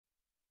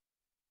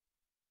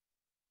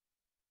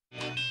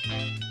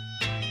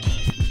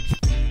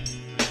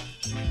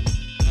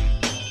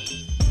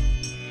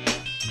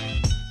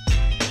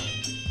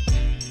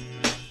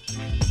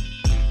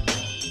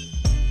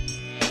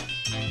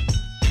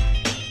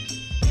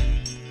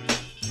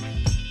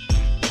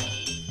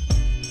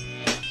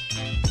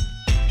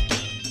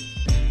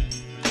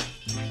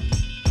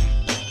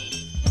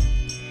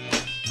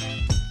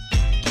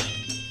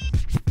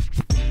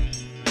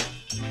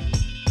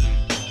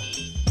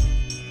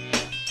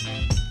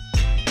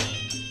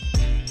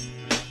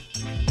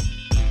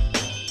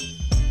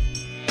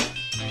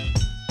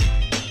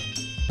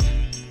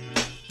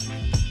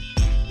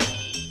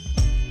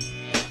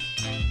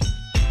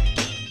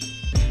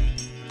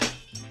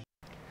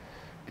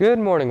Good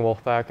morning,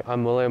 Wolfpack.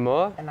 I'm William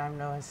Moa. And I'm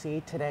Noah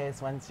C. Today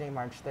is Wednesday,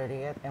 March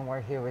 30th, and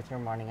we're here with your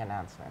morning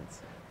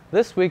announcements.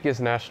 This week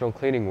is National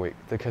Cleaning Week.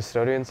 The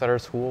custodians at our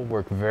school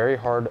work very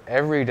hard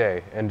every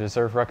day and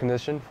deserve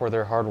recognition for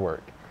their hard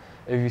work.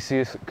 If you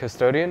see a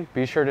custodian,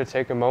 be sure to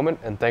take a moment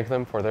and thank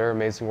them for their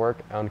amazing work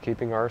on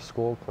keeping our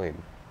school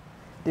clean.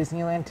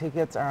 Disneyland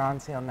tickets are on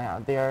sale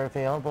now. They are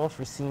available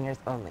for seniors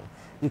only.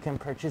 You can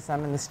purchase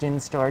them in the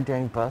student store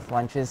during both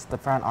lunches, the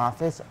front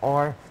office,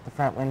 or the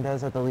front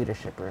windows of the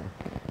leadership room.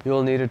 You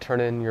will need to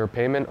turn in your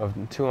payment of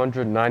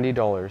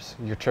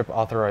 $290, your trip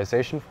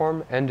authorization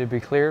form, and to be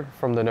cleared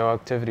from the no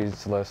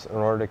activities list in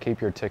order to keep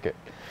your ticket.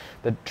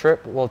 The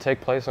trip will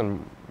take place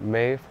on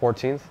May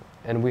 14th,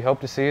 and we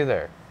hope to see you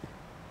there.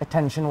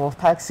 Attention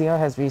Wolfpack, CO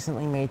has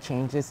recently made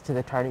changes to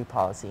the tardy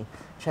policy.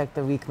 Check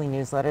the weekly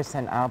newsletter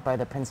sent out by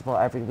the principal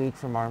every week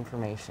for more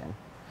information.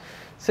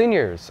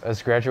 Seniors,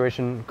 as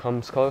graduation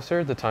comes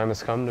closer, the time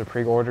has come to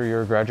pre-order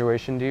your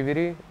graduation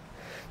DVD.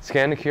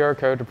 Scan the QR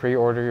code to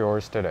pre-order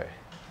yours today.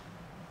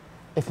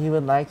 If you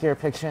would like your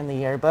picture in the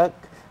yearbook,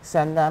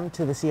 send them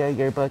to the CO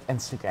Yearbook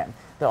Instagram.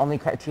 The only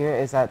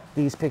criteria is that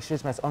these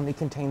pictures must only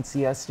contain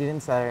CO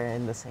students that are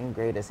in the same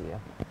grade as you.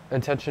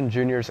 Attention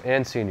juniors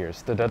and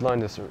seniors, the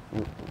deadline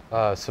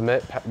to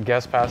submit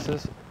guest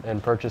passes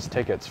and purchase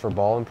tickets for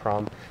ball and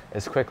prom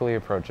is quickly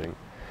approaching.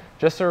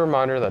 Just a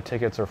reminder that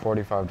tickets are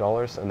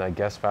 $45 and that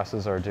guest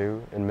passes are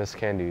due in Miss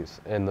Candy's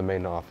in the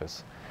main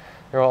office.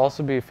 There will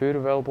also be food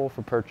available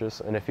for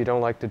purchase, and if you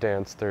don't like to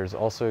dance, there's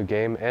also a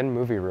game and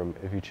movie room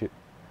if you choose.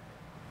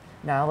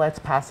 Now let's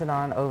pass it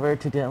on over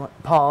to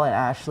Paul and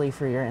Ashley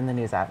for your In the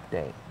News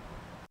update.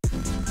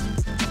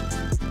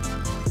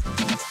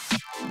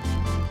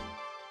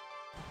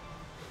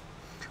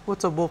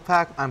 What's up,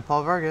 Wolfpack? I'm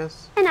Paul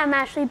Vargas. And I'm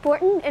Ashley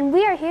Borton, and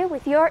we are here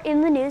with your In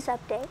the News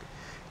update.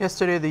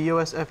 Yesterday, the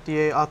U.S.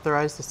 FDA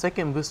authorized the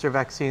second booster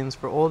vaccines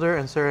for older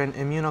and certain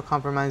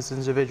immunocompromised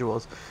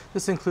individuals.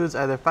 This includes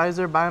either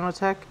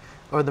Pfizer-BioNTech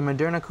or the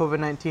Moderna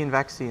COVID-19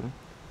 vaccine.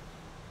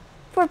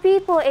 For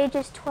people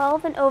ages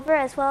 12 and over,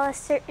 as well as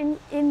certain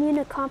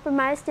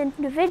immunocompromised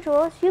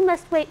individuals, you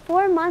must wait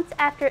 4 months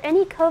after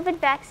any COVID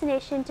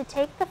vaccination to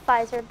take the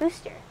Pfizer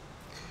booster.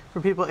 For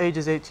people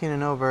ages 18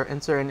 and over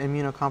and certain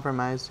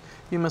immunocompromised,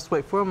 you must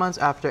wait 4 months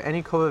after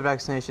any COVID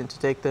vaccination to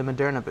take the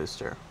Moderna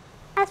booster.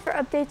 As for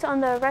updates on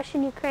the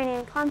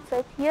Russian-Ukrainian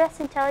conflict, U.S.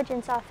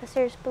 intelligence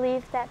officers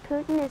believe that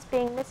Putin is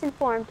being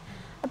misinformed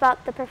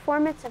about the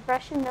performance of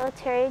Russian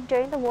military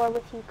during the war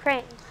with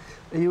Ukraine.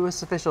 A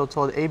U.S. official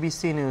told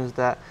ABC News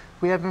that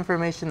we have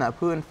information that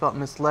Putin felt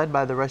misled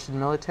by the Russian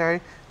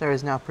military. There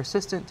is now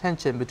persistent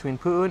tension between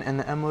Putin and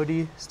the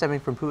MOD stemming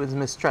from Putin's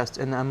mistrust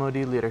in the MOD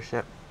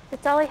leadership.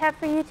 That's all we have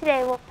for you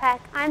today, Wolfpack.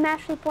 I'm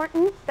Ashley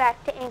Borton.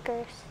 Back to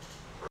Anchors.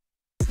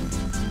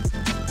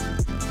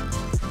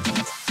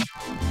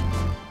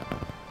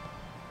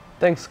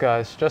 Thanks,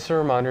 guys. Just a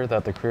reminder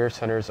that the Career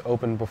Center is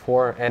open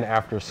before and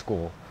after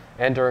school,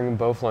 and during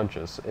both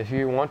lunches. If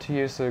you want to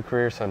use the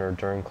Career Center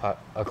during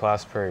a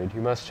class period,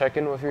 you must check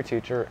in with your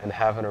teacher and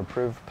have an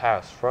approved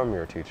pass from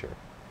your teacher.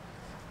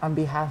 On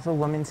behalf of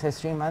Women's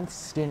History Month,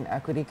 Student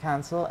Equity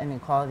Council and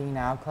Equality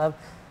Now Club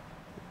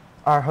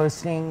are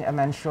hosting a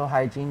menstrual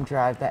hygiene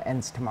drive that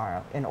ends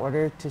tomorrow in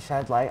order to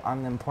shed light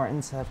on the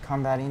importance of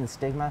combating the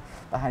stigma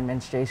behind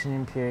menstruation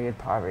and period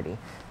poverty.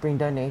 Bring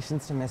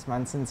donations to Ms.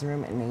 Munson's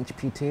room in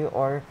HP2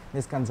 or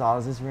Ms.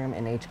 Gonzalez's room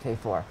in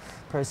HK4.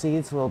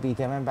 Proceeds will be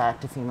given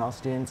back to female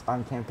students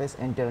on campus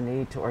and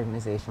donated to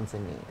organizations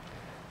in need.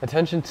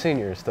 Attention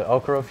seniors, the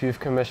Elk Grove Youth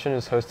Commission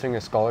is hosting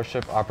a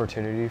scholarship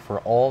opportunity for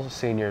all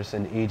seniors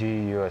in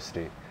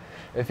EGUSD.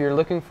 If you're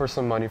looking for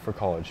some money for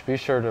college, be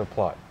sure to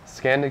apply.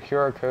 Scan the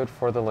QR code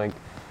for the link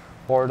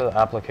for the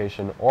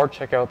application or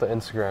check out the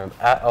Instagram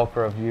at Elk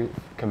Grove Youth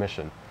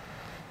Commission.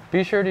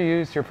 Be sure to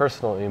use your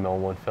personal email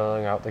when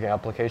filling out the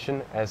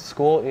application, as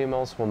school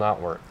emails will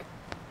not work.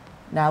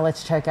 Now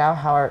let's check out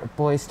how our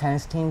boys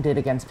tennis team did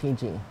against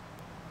PG.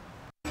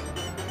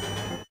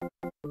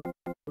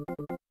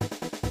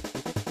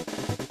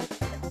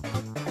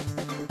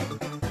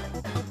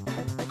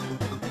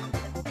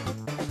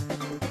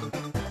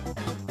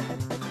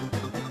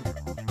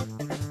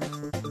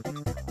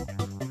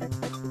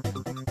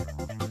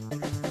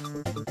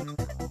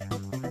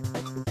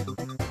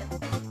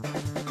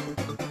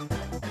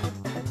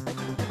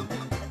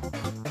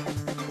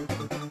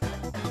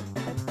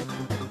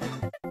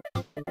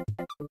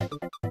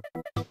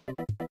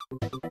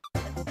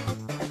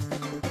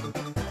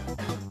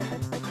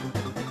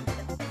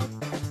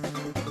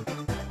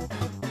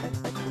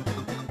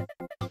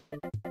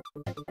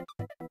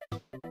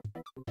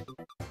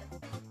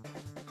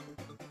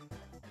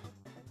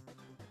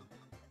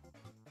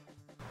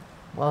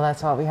 Well,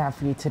 that's all we have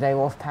for you today,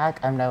 Wolfpack.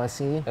 I'm Noah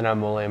C. And I'm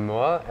Mole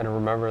Mua, and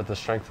remember, the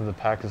strength of the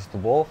pack is the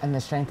wolf. And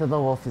the strength of the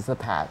wolf is the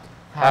pack.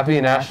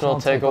 Happy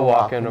National Take a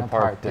Walk in the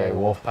Park Day,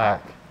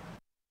 Wolfpack.